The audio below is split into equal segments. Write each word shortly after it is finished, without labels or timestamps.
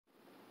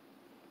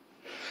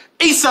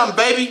Eat something,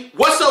 baby.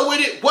 What's up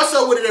with it? What's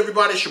up with it,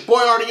 everybody? It's your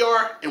boy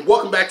RDR, and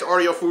welcome back to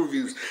RDR Food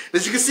Reviews.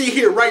 As you can see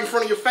here, right in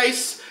front of your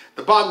face,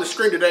 the bottom of the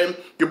screen today,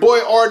 your boy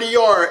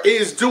RDR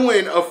is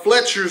doing a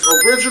Fletcher's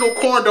original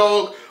corn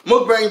dog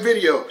mukbang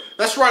video.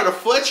 That's right, a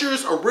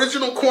Fletcher's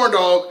original corn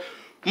dog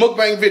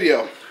mukbang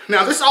video.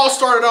 Now, this all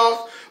started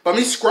off by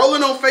me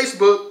scrolling on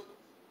Facebook,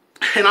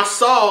 and I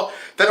saw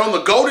that on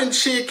the Golden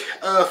Chick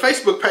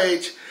Facebook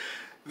page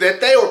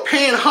that they were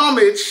paying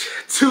homage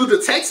to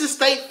the Texas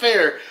State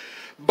Fair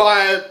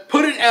by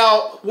putting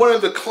out one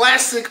of the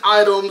classic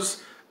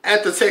items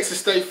at the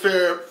Texas State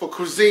Fair for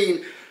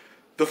cuisine,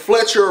 the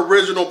Fletcher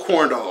original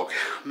corn dog.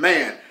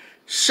 Man,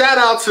 shout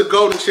out to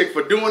Golden Chick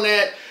for doing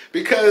that,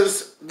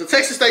 because the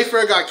Texas State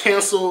Fair got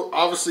canceled,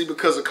 obviously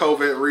because of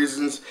COVID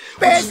reasons,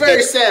 which is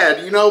very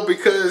sad, you know,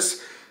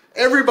 because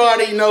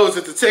everybody knows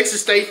that the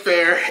Texas State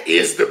Fair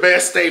is the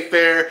best state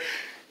fair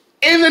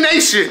in the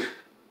nation.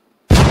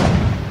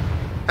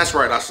 That's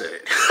right, I said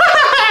it.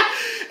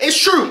 It's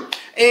true.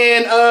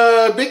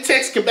 And Big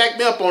Tex can back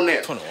me up on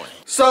that. 21.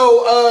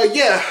 So,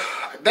 yeah,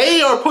 they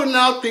are putting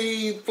out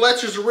the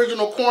Fletcher's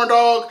original corn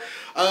dog.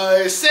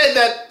 It said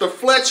that the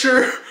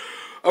Fletcher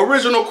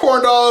original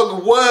corn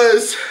dog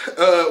was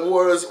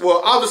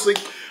well, obviously,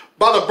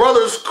 by the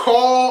brothers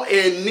Carl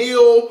and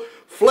Neil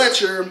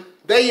Fletcher.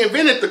 They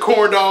invented the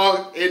corn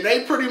dog, and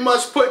they pretty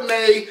much putting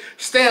a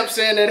stamp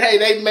saying that, hey,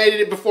 they made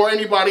it before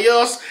anybody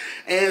else.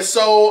 And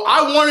so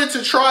I wanted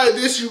to try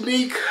this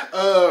unique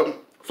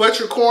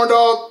Fletcher corn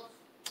dog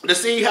to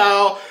see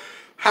how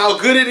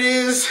good it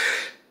is,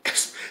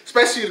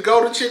 especially the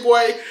Golden Chick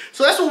way.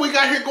 So that's what we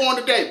got here going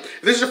today.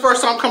 If this is your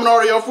first time coming to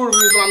RDR Food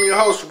Reviews, I'm your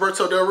host,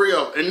 Roberto Del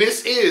Rio, and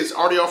this is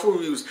RDR Food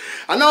Reviews.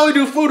 I not only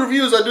do food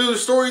reviews, I do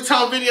story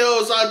time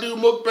videos, I do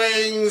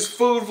mukbangs,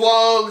 food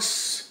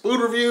vlogs,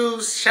 food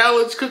reviews,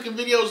 challenge cooking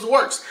videos, the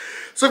works.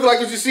 So if you like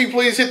what you see,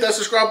 please hit that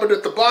subscribe button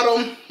at the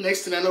bottom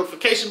next to that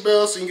notification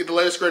bell so you can get the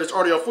latest, greatest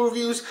RDR Food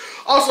Reviews.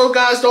 Also,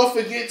 guys, don't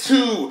forget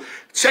to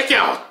check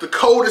out the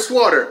coldest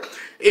water.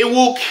 It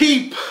will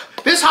keep,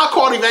 this high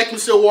quality vacuum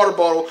sealed water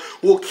bottle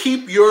will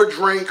keep your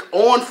drink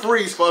on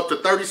freeze for up to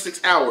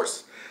 36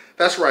 hours.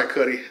 That's right,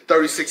 Cuddy,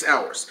 36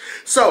 hours.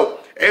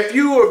 So, if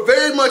you are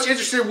very much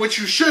interested, which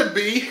you should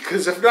be,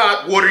 because if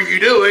not, what are you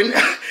doing?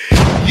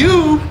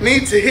 You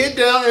need to hit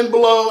down and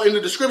below in the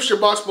description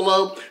box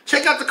below.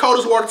 Check out the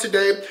coldest water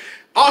today.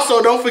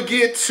 Also, don't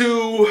forget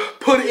to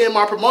put in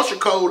my promotion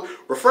code,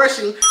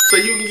 refreshing, so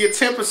you can get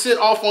 10%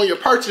 off on your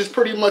purchase.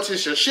 Pretty much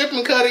it's your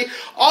shipping, Cuddy.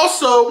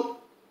 Also,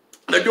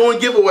 they're doing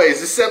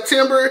giveaways. It's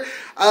September.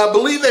 I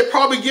believe they're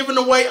probably giving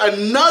away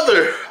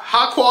another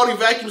high quality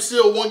vacuum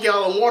sealed 1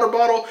 gallon water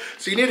bottle.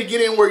 So you need to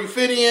get in where you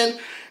fit in.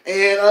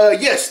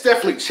 And yes,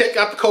 definitely check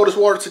out the coldest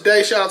water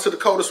today. Shout out to the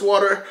coldest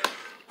water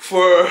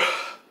for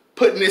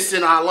putting this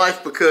in our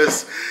life,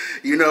 because,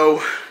 you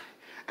know,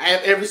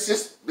 ever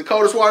since the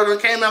coldest water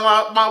came in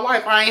my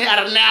life, I ain't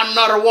had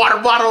another water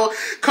bottle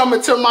come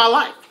into my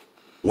life.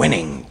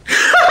 Winning.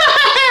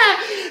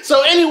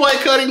 So anyway,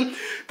 Cuddy,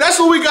 that's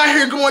what we got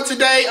here going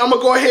today. I'm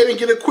gonna go ahead and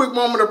get a quick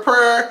moment of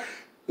prayer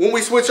when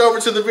we switch over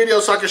to the video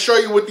so I can show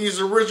you what these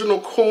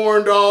original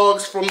corn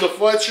dogs from the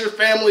Fletcher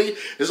family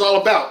is all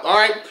about, all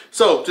right?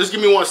 So just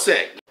give me 1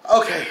 sec.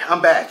 Okay,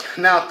 I'm back.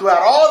 Now,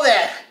 throughout all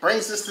that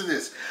brings us to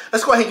this.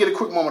 Let's go ahead and get a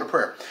quick moment of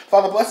prayer.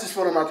 Father, bless this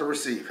food I'm about to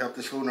receive. Help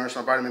this food nourish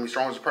my body, make me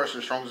strong as a person,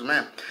 strong as a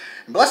man.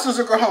 And bless those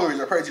who are hungry.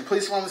 I pray that you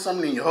please find me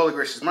something in your holy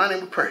gracious mind,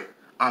 and we pray.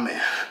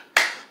 Amen.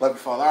 Love you,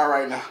 Father. All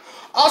right, now.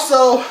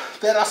 Also,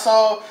 that I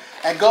saw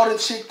at Golden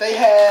Chick, they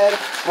had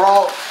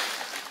brought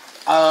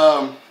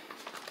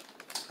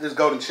this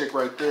Golden Chick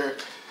right there.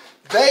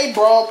 They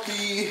brought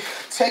the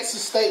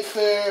Texas State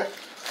Fair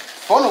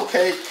funnel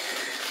cake,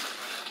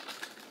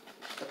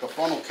 like a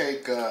funnel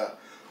cake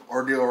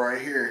ordeal right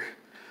here.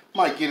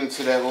 Might get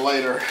into that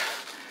later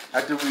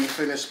after we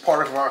finish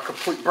part of our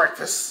complete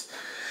breakfast.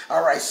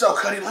 All right, so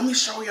Cuddy, let me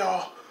show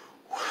y'all.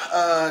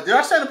 Did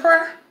I say the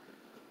prayer?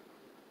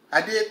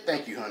 I did.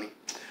 Thank you, honey.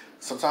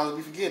 Sometimes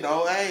we forget the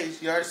old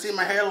age. You already see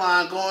my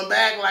hairline going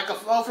back like a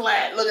faux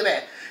flat. Look at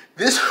that.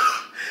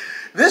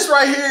 This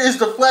right here is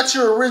the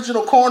Fletcher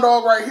original corn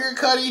dog right here,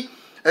 Cuddy.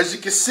 As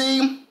you can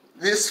see,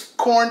 this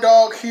corn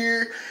dog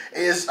here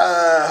is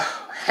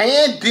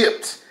hand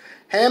dipped,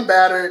 hand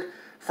battered,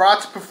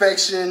 fried to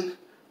perfection,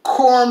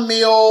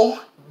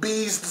 cornmeal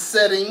bees the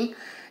setting,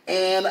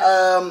 and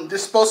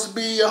this is supposed to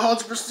be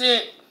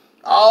 100%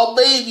 all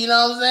beef. You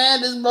know what I'm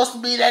saying? This is supposed to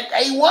be that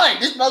A1.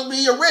 This is supposed to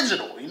be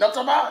original. You know what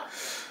I'm talking about?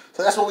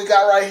 So that's what we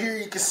got right here.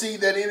 You can see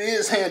that it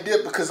is hand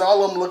dipped because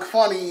all of them look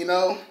funny, you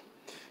know.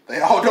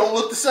 They all don't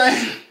look the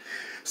same.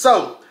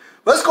 So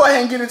let's go ahead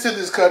and get into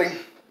this, Cuddy.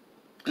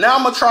 Now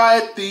I'm gonna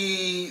try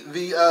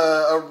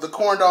the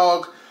corn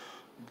dog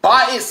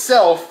by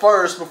itself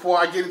first before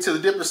I get into the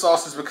dipping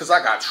sauces, because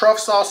I got truff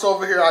sauce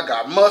over here, I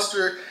got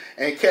mustard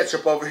and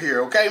ketchup over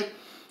here. Okay.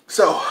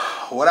 So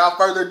without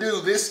further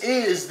ado, this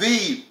is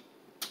the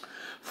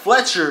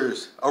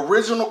Fletcher's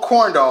original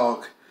corn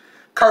dog,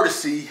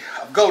 courtesy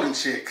of Golden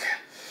Chick.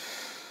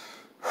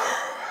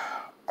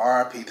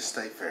 RIP the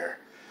State Fair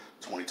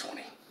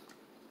 2020.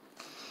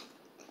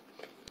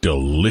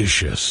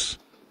 delicious.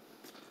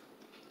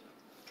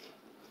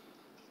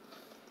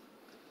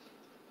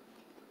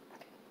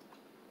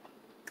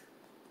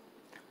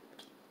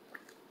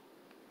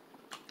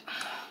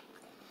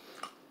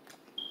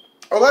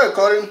 Okay,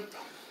 Cody.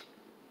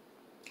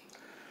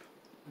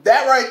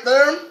 That right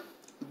there,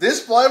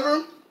 this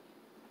flavor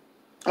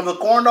of the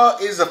corn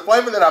dog is a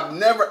flavor that I've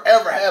never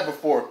ever had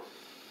before.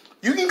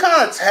 You can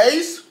kind of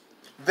taste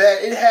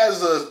that it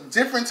has a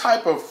different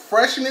type of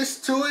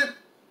freshness to it,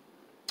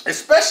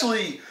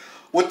 especially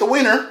with the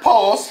winter,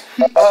 pause.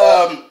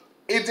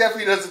 It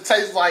definitely doesn't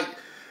taste like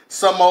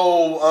some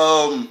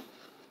old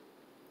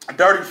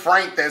Dirty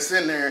Frank that's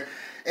in there.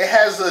 It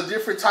has a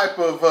different type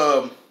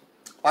of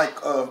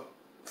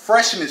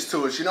freshness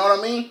to it, you know what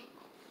I mean?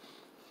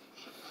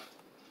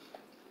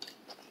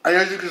 And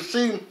as you can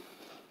see,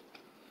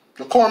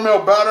 the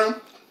cornmeal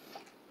batter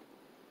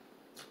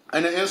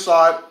and the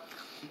inside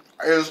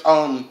is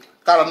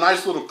got a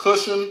nice little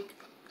cushion.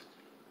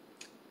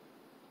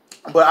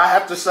 But I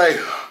have to say,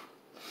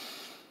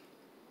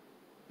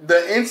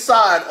 the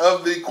inside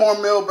of the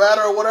cornmeal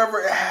batter or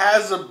whatever, it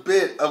has a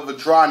bit of a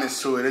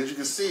dryness to it. As you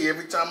can see,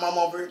 every time I'm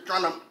over here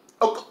trying to,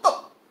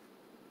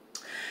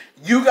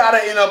 you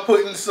gotta end up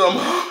putting some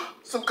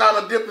kind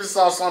of dipping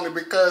sauce on it,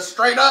 because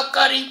straight up,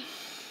 Cuddy,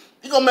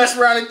 you gonna mess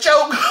around and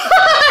choke.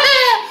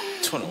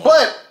 21.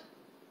 But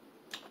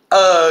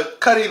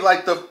Cuddy,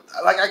 like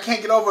I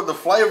can't get over the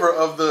flavor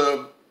of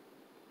the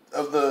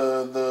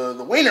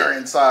wiener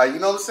inside. You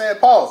know what I'm saying?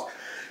 Pause.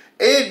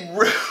 It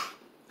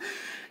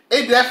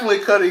definitely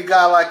Cuddy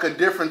got like a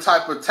different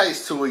type of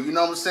taste to it. You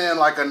know what I'm saying?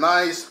 Like a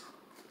nice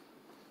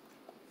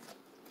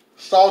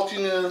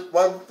saltiness,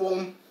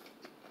 flavorful.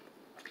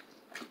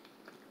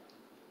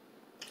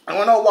 I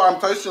don't know why I'm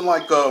tasting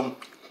like a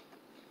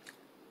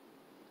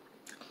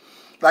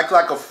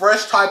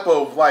fresh type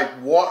of like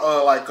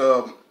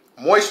water,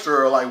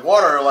 moisture or like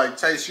water or like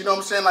taste. You know what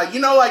I'm saying? Like, you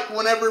know, like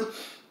whenever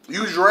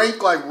you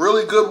drink like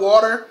really good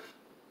water,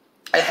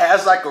 it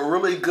has like a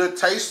really good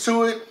taste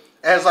to it.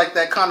 It has like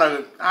that kind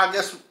of, I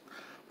guess,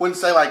 wouldn't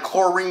say like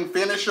chlorine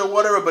finish or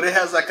whatever, but it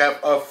has like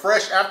a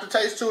fresh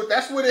aftertaste to it.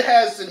 That's what it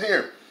has in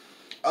here.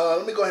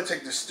 Let me go ahead and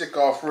take this stick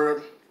off for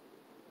it.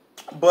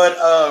 But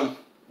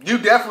you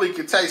definitely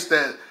can taste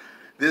that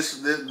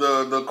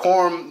the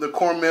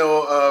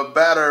cornmeal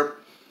batter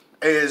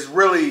is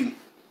really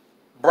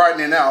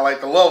brightening out. Like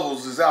the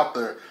levels is out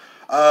there.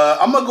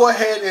 I'm gonna go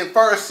ahead and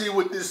first see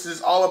what this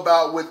is all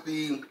about with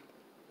the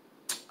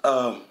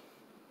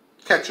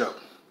ketchup.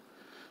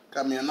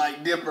 Got me a nice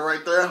dipper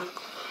right there.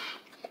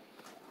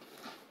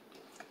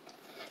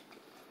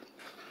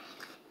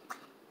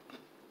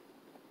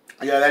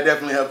 Yeah, that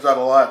definitely helps out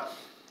a lot,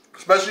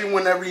 especially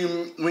whenever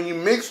when you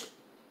mix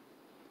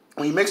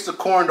the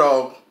corn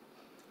dog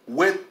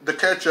with the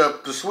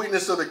ketchup. The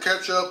sweetness of the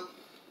ketchup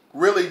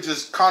really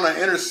just kind of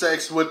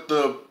intersects with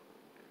the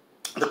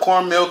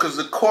cornmeal, because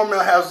the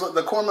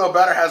cornmeal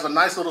batter has a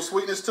nice little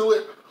sweetness to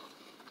it.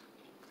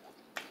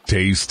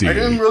 Tasty. I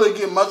didn't really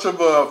get much of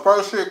a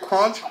first hit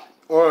crunch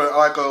or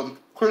like a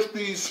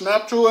crispy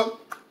snap to it.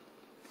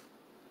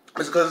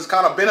 It's because it's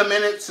kind of been a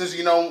minute since,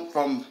 you know,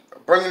 from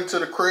bringing it to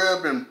the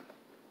crib and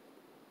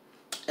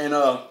setting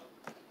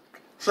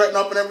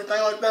up and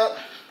everything like that.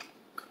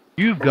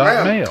 You've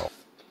got mail.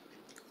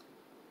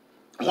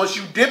 Once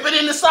you dip it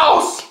in the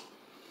sauce,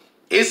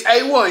 it's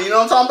A1. You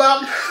know what I'm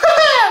talking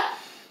about?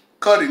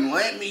 Cuddy,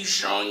 let me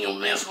show you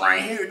this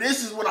right here.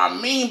 This is what I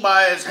mean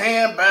by it's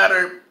hand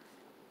battered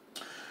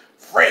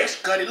fresh,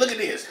 Cuddy. Look at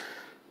this.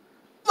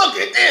 Look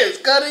at this,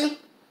 Cuddy.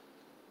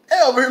 They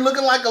over here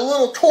looking like a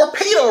little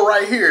torpedo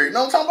right here. You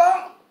know what I'm talking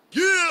about?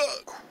 Yeah.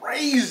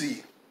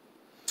 Crazy.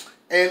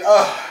 And,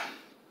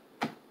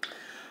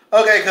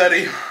 okay,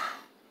 Cuddy.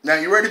 Now,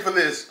 you ready for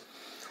this?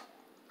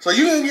 So,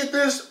 you can get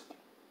this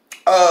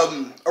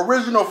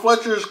original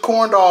Fletcher's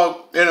corn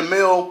dog in a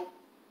meal,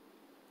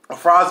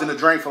 fries and a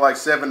drink for like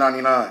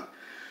 $7.99.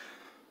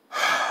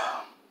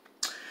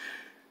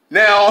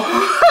 Now,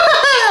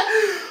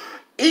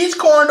 each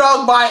corn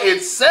dog by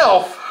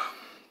itself,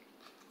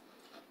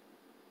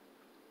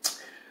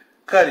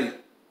 Cuddy,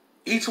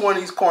 each one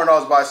of these corn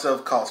dogs by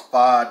itself costs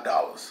 $5.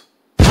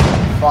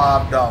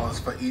 $5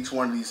 for each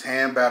one of these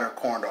hand battered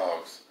corn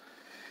dogs.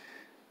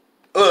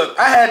 Look,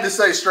 I had to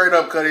say straight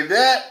up, Cuddy,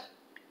 that,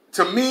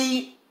 to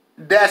me,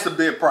 that's a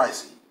bit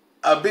pricey.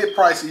 A bit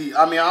pricey.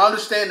 I mean, I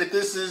understand that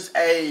this is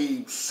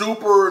a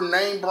super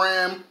name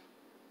brand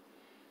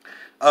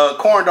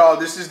corn dog.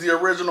 This is the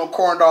original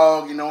corn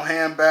dog, you know,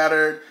 hand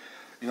battered,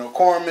 you know,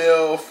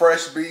 cornmeal,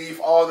 fresh beef,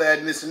 all that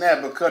and this and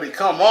that. But Cuddy,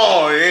 come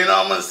on, you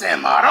know what I'm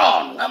saying?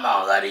 Come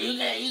on, Cuddy, you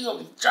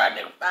gonna charge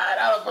me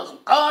 $5 for some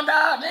corn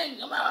dog?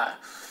 Come on.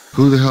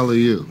 Who the hell are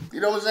you? You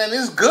know what I'm saying?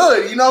 It's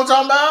good, you know what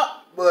I'm talking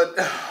about? But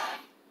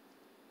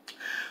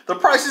the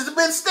price is a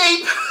bit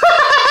steep.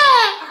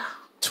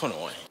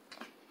 21.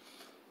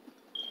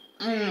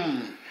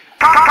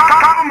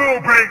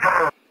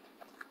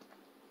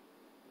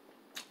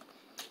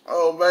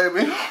 Oh,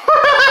 baby.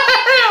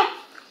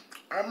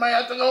 I might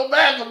have to go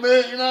back a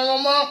bit, you know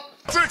what I'm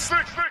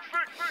saying?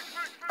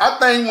 I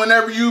think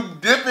whenever you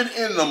dip it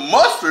in the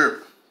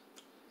mustard,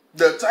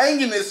 the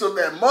tanginess of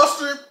that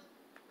mustard,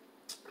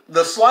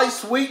 the slight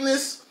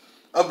sweetness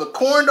of the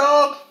corn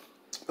dog,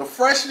 the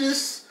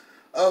freshness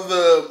of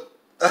the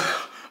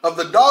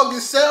dog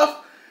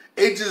itself,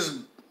 it just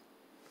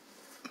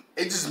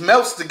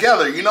melts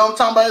together. You know what I'm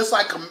talking about? It's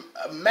like a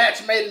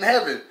match made in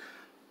heaven.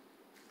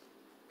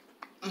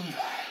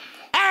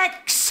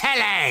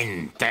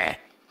 Excellent.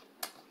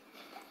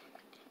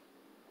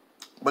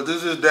 But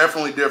this is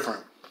definitely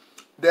different.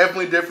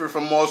 Definitely different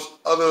from most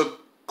other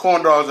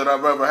corn dogs that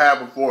I've ever had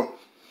before.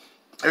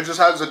 It just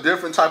has a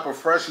different type of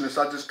freshness.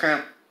 I just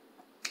can't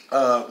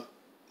stop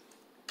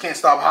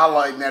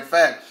highlighting that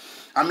fact.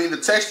 I mean, the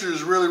texture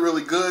is really,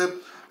 really good.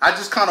 I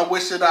just kind of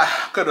wish that I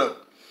could have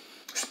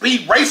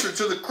speed racer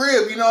to the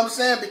crib, you know what I'm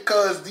saying?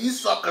 Because these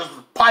suckers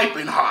were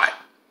piping hot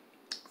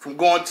from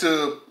going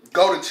to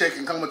Golden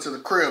Chicken coming to the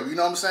crib, you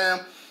know what I'm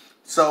saying?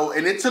 So,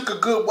 and it took a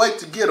good wait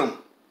to get them.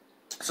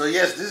 So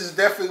yes, this is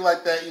definitely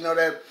like that, you know,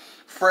 that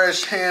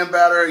fresh hand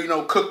batter, you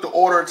know, cook to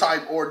order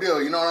type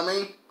ordeal, you know what I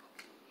mean?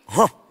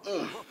 Huh.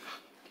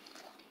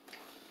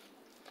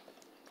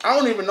 I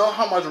don't even know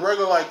how much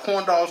regular like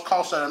corn dogs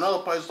cost at another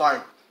place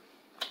like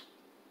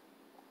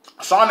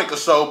Sonic or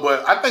so,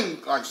 but I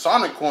think like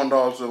Sonic corn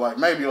dogs are like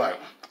maybe like,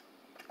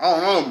 I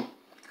don't know,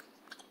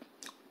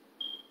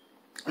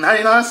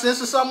 99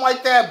 cents or something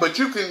like that. But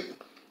you can,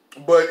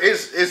 but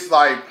it's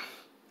like,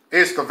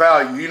 it's the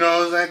value, you know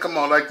what I'm saying? Come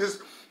on, like this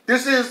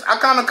is, I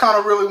kind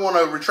of really want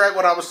to retract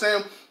what I was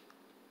saying,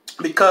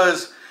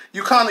 because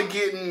you kind of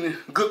getting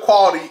good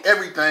quality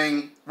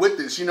everything with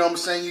this, you know what I'm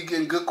saying? You're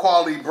getting good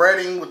quality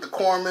breading with the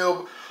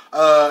cornmeal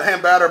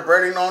hand batter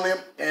breading on it,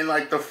 and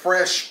like the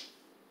fresh,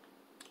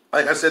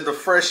 like I said, the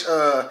fresh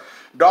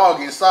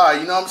dog inside,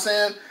 you know what I'm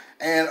saying?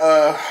 And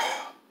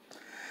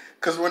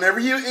because whenever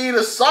you eat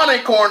a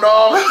Sonic corn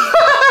dog,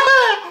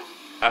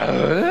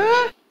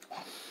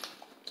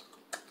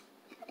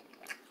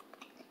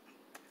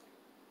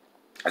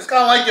 it's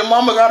kind of like your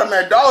mama got them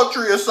at Dollar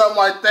Tree or something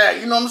like that.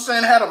 You know what I'm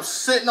saying? Had them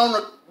sitting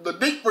on the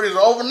deep freezer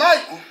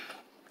overnight.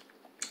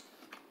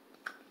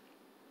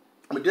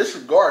 But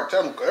disregard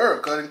technical error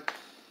cutting.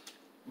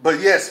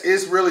 But yes,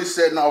 it's really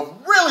setting off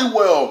really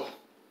well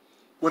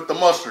with the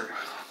mustard.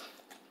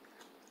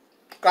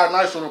 Got a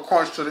nice little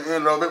crunch to the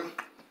end of it.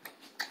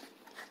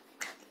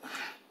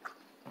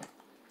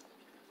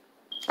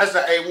 That's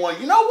an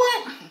A1. You know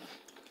what?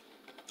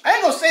 I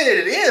ain't gonna say that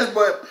it is,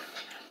 but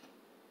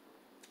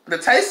the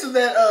taste of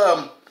that,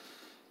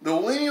 the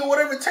weenie or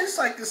whatever it tastes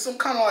like, is some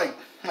kind of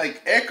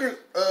like Eckerd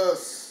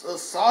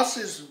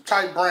sausage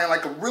type brand,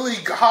 like a really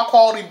high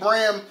quality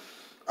brand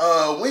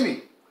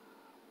weenie.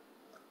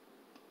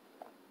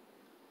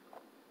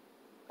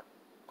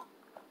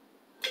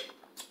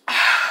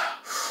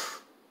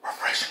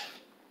 Refreshing.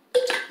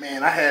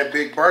 Man, I had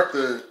Big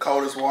Bertha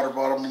coldest water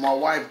bottle. My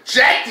wife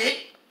jacked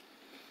it,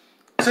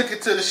 took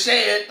it to the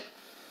shed.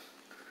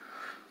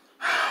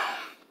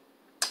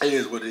 It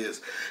is what it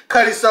is.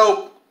 Cuddy,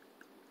 so,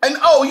 and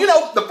oh, you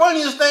know, the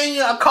funniest thing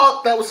I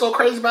caught that was so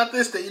crazy about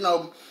this, that, you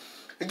know,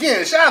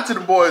 again, shout out to the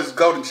boys,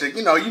 Golden Chick.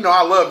 You know,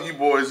 I love you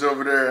boys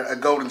over there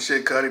at Golden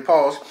Chick, Cuddy.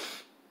 Pause.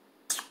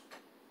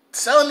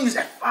 Selling these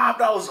at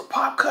 $5 a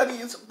pop, Cuddy,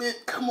 it's a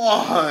bit, come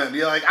on.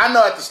 You're like, I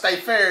know at the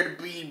State Fair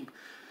to be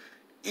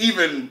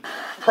even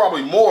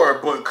probably more,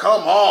 but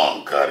come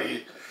on,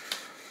 Cuddy.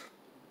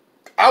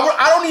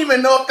 I don't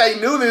even know if they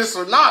knew this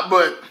or not,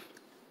 but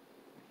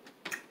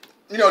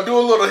you know, do a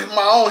little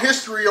my own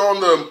history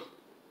on the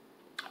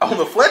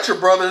Fletcher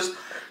brothers.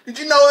 Did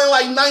you know in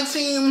like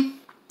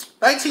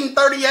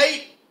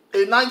 1938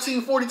 and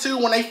 1942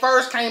 when they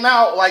first came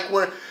out, like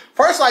when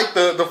first like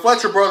the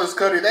Fletcher brothers,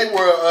 Cuddy, they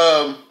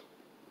were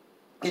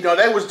you know,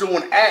 they was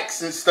doing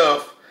acts and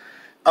stuff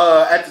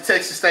at the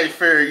Texas State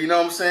Fair, you know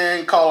what I'm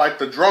saying, called like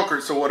the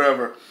Drunkards or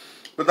whatever.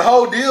 But the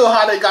whole deal,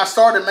 how they got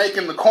started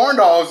making the corn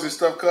dogs and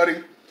stuff,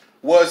 Cuddy,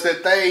 was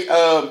that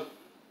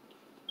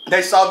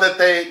they saw that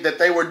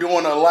they were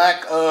doing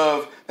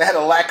they had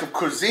a lack of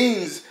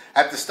cuisines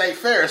at the State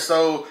Fair.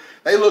 So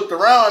they looked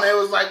around and they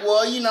was like,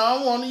 well, you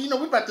know,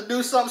 we about to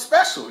do something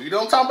special. You know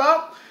what I'm talking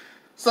about?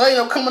 So, you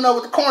know, coming up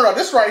with the corn dog.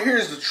 This right here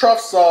is the truffle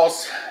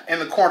sauce and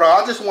the corn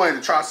dog. I just wanted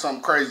to try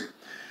something crazy.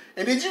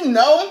 And did you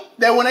know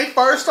that when they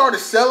first started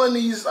selling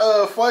these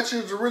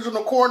Fletcher's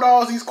original corn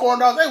dogs,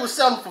 they were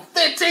selling for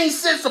 15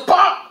 cents a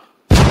pop?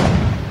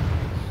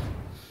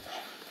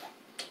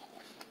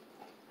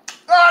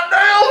 God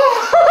damn!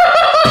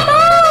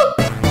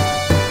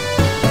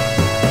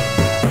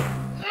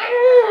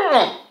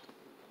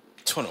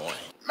 21.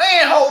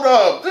 Man, hold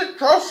up. This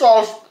truffle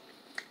sauce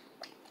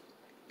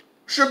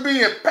should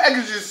be in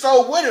packages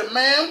sold with it,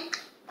 man.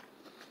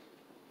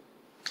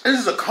 This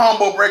is a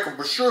combo breaker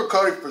for sure,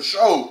 Cuddy, for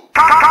sure.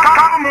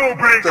 Combo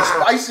breaker. The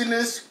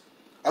spiciness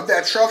of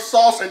that truffle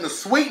sauce and the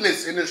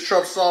sweetness in this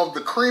truffle sauce,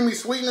 the creamy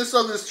sweetness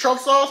of this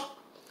truffle sauce.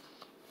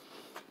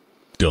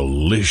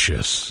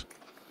 Delicious.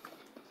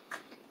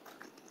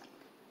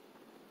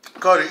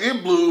 Cuddy,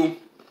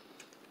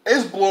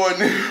 it's blowing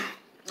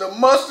the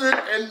mustard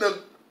and the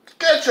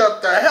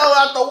ketchup the hell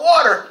out the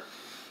water.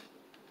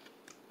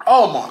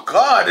 Oh my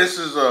God, this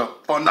is a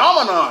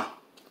phenomenon.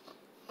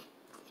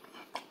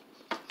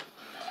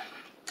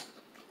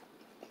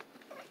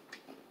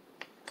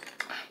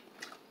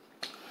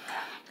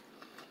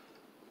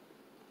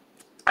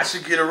 I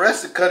should get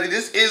arrested, Cuddy.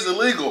 This is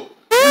illegal.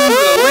 This is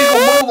an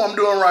illegal move I'm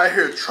doing right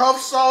here.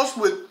 Truffle sauce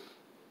with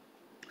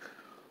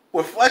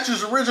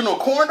Fletcher's original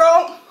corn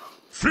dog.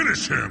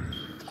 Finish him.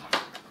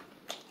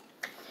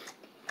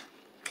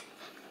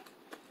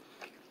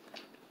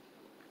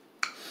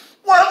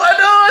 What have I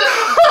done?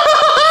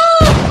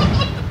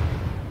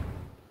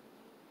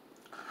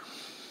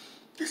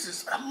 This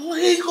is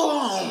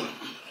illegal.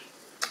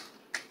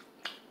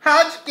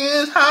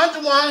 Hodgkins,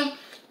 Hodgewine.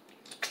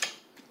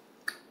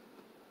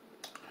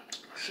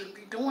 I shouldn't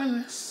be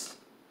doing this.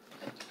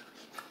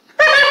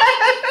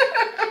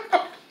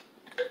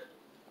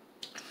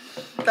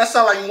 That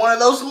sounds like one of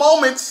those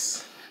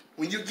moments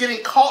when you're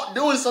getting caught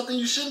doing something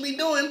you shouldn't be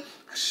doing.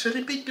 I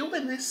shouldn't be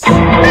doing this.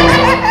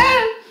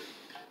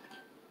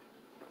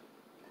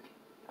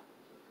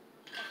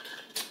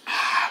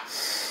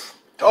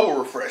 Double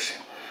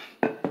refreshing.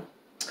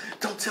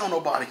 Don't tell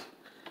nobody.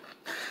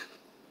 I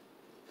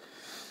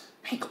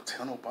ain't gonna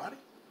tell nobody.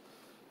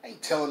 I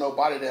ain't telling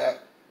nobody that I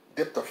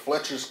dipped the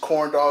Fletcher's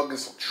corn dog in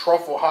some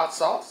truffle hot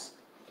sauce.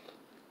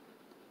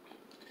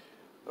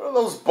 What are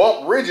those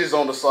bump ridges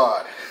on the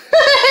side?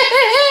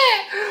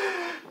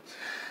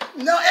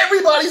 Now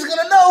everybody's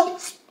gonna know.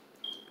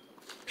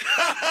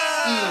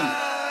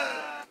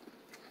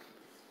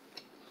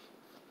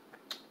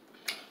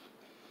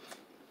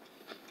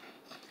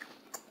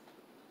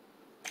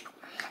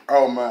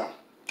 Oh man,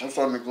 I'm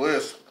starting to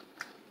gliss.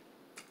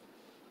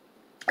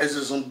 This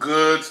is some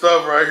good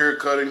stuff right here,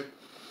 Cuddy.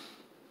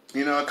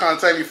 You know, it kind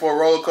of take me for a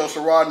roller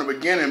coaster ride in the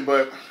beginning,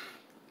 but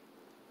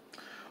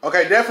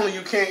okay, definitely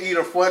you can't eat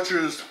a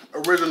Fletcher's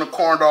original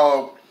corn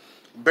dog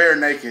bare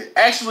naked.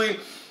 Actually,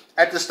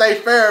 at the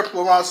State Fair,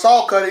 what I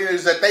saw, Cuddy,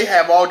 is that they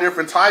have all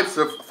different types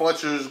of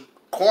Fletcher's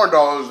corn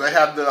dogs. They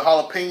have the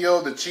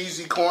jalapeno, the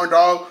cheesy corn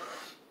dog.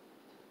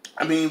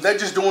 I mean, they're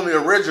just doing the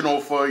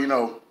original for, you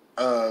know,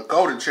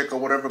 Golden Chick or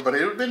whatever, but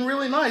it would have been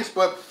really nice.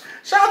 But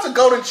shout out to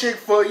Golden Chick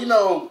for, you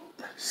know,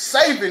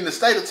 saving the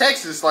state of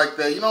Texas like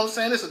that. You know what I'm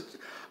saying? It's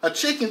a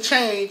chicken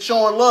chain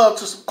showing love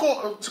to some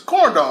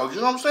corn dogs.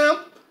 You know what I'm saying?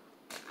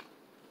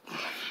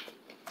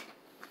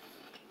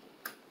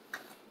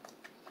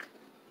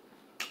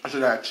 I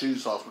should have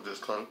cheese sauce with this,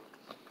 Cuddy.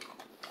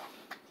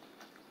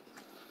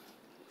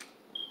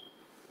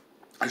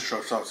 This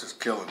truffle sauce is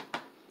killing.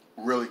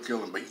 Really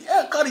killing. But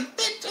yeah, Cuddy,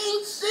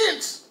 15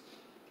 cents.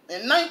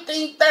 In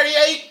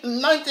 1938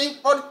 and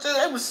 1942,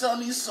 they were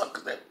selling these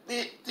suckers at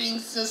 15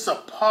 cents a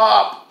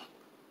pop.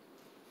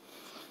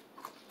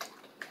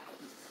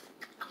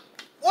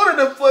 One of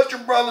the Fletcher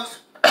brothers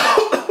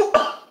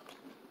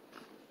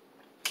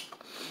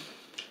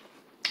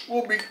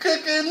will be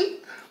kicking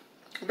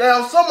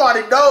down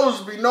somebody's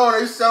doors, be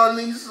knowing they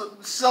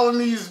selling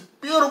these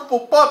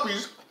beautiful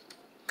puppies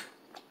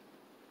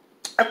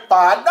at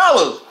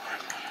 $5.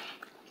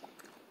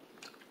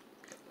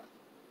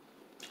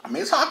 I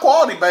mean, it's high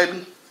quality,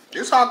 baby.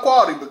 It's high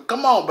quality, but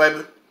come on,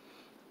 baby.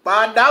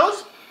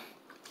 $5?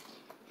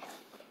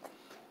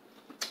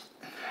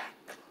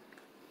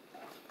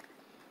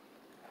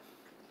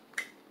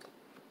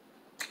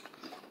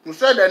 You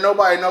said that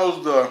nobody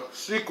knows the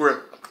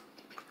secret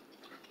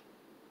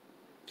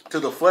to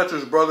the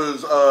Fletcher's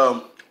Brothers,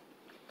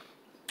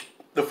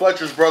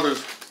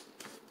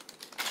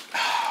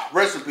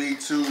 recipe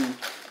to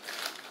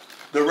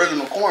the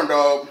original corn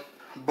dog,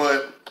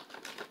 but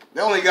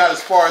they only got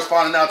as far as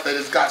finding out that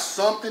it's got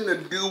something to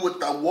do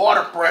with the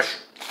water pressure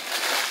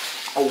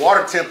or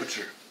water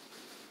temperature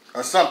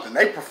or something.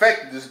 They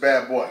perfected this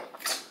bad boy.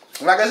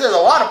 Like I said, there's a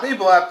lot of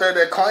people out there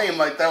that claim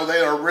like that they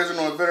are the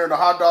original inventor of the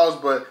hot dogs,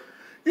 but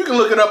you can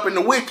look it up in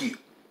the wiki.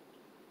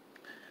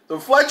 The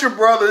Fletcher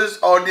brothers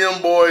are them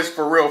boys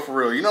for real, for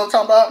real. You know what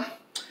I'm talking about?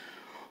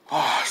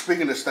 Oh,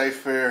 speaking of State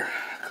Fair,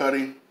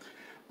 Cuddy,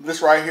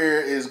 this right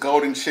here is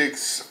Golden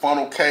Chick's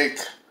funnel cake.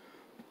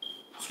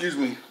 Excuse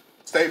me,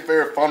 State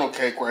Fair funnel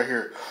cake right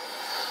here.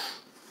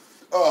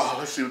 Oh,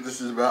 let's see what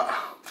this is about.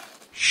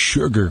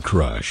 Sugar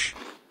Crush.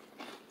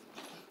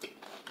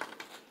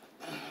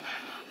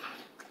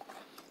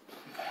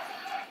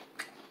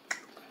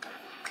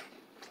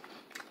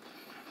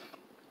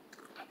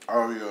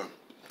 Oh yeah.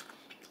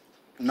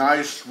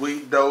 Nice,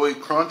 sweet, doughy,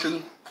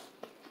 crunching.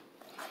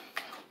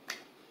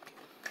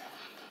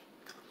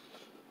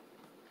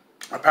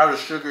 A powdered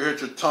sugar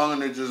hits your tongue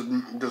and it just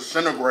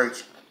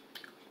disintegrates.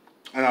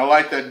 And I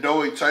like that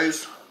doughy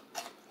taste.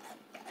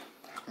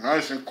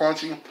 Nice and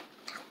crunchy.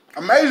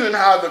 Amazing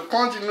how the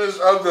crunchiness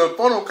of the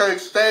funnel cake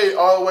stayed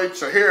all the way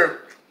to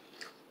here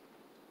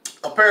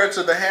compared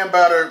to the hand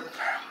battered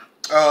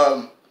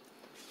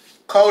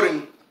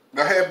coating,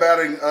 the hand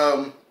batting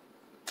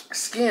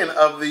skin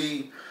of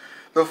the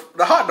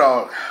hot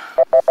dog.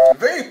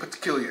 Very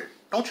peculiar,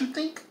 don't you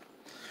think?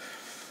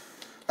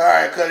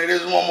 Alright, Cuddy,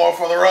 this is one more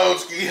for the road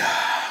ski.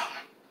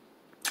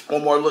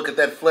 One more look at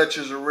that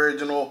Fletcher's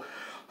original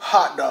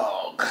hot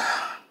dog.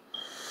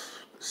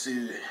 Let's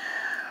see.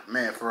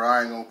 Man,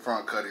 I ain't gonna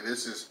front cut it.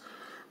 This is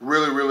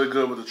really, really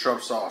good with the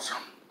truffle sauce.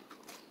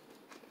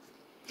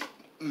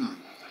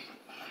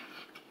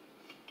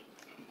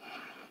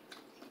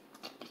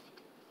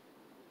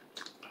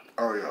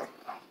 Oh yeah.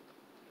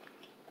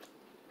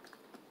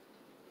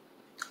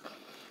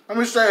 Let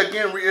me say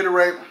again,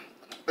 reiterate.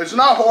 It's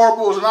not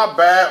horrible, it's not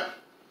bad.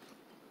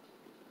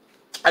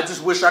 I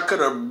just wish I could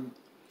have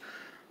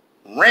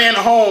ran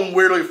home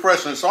weirdly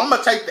freshening. So I'm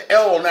gonna take the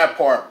L on that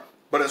part.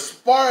 But as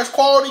far as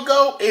quality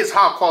go, it's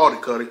high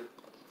quality, Cuddy.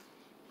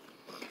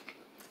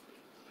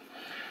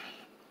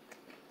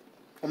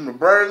 From the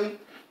breading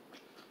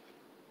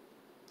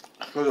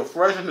to the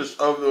freshness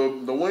of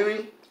the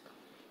weenie,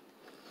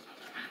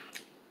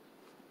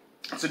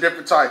 it's a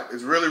different type.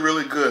 It's really,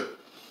 really good.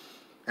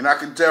 And I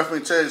can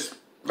definitely taste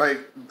like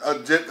a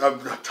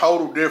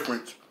total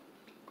difference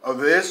of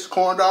this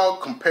corn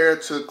dog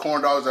compared to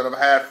corn dogs that I've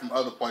had from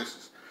other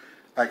places.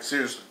 Like,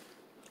 seriously.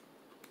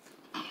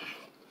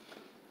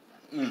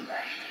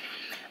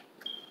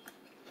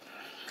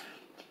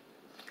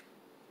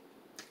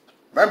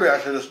 Maybe I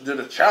should have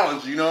did a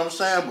challenge, you know what I'm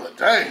saying? But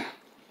dang,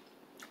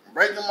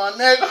 breaking my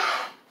neck.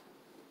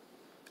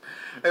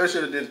 Maybe I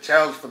should have did a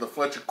challenge for the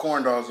Fletcher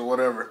corn dogs or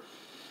whatever.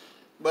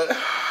 But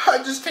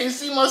I just can't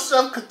see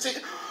myself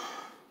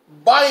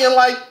buying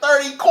like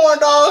 30 corn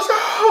dogs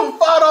for $5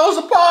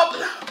 a pop.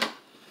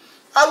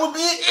 I would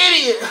be an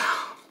idiot.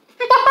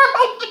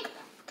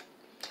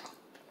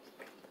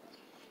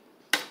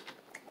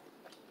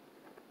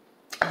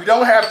 If you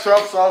don't have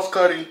truffle sauce,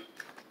 Cuddy,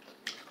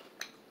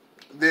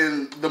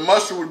 then the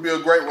mustard would be a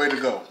great way to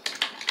go.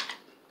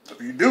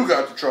 If you do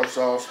got the truffle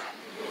sauce,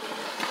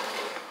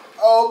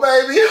 oh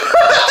baby, you're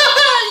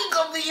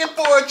gonna be in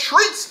for a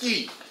treat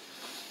ski.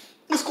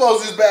 Let's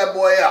close this bad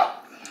boy out.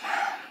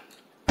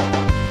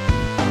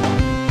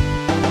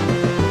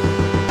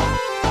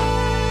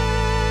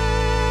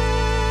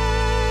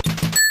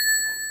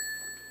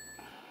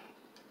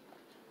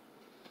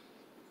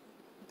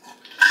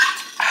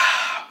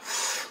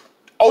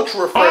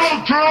 Ultra refreshing.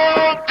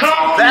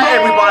 That,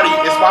 everybody,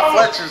 is my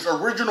Fletcher's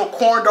original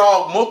corn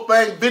dog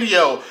mukbang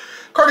video,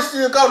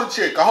 courtesy of Golden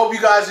Chick. I hope you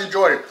guys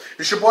enjoyed it.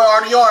 It's your boy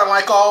RDR, and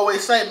like I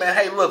always say, man,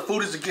 hey, look,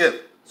 food is a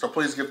gift, so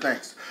please give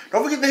thanks.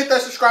 Don't forget to hit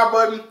that subscribe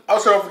button.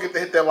 Also, don't forget to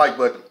hit that like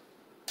button.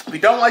 If you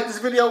don't like this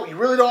video, you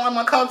really don't like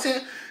my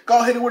content, go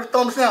ahead and hit it with a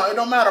thumbs down. It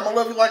don't matter. I'm going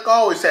to love you like I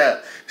always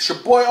have. It's your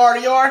boy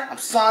RDR. I'm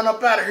signing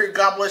up out of here.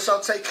 God bless y'all.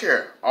 Take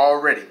care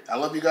already. I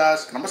love you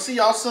guys, and I'm going to see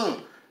y'all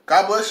soon.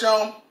 God bless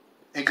y'all,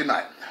 and good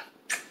night.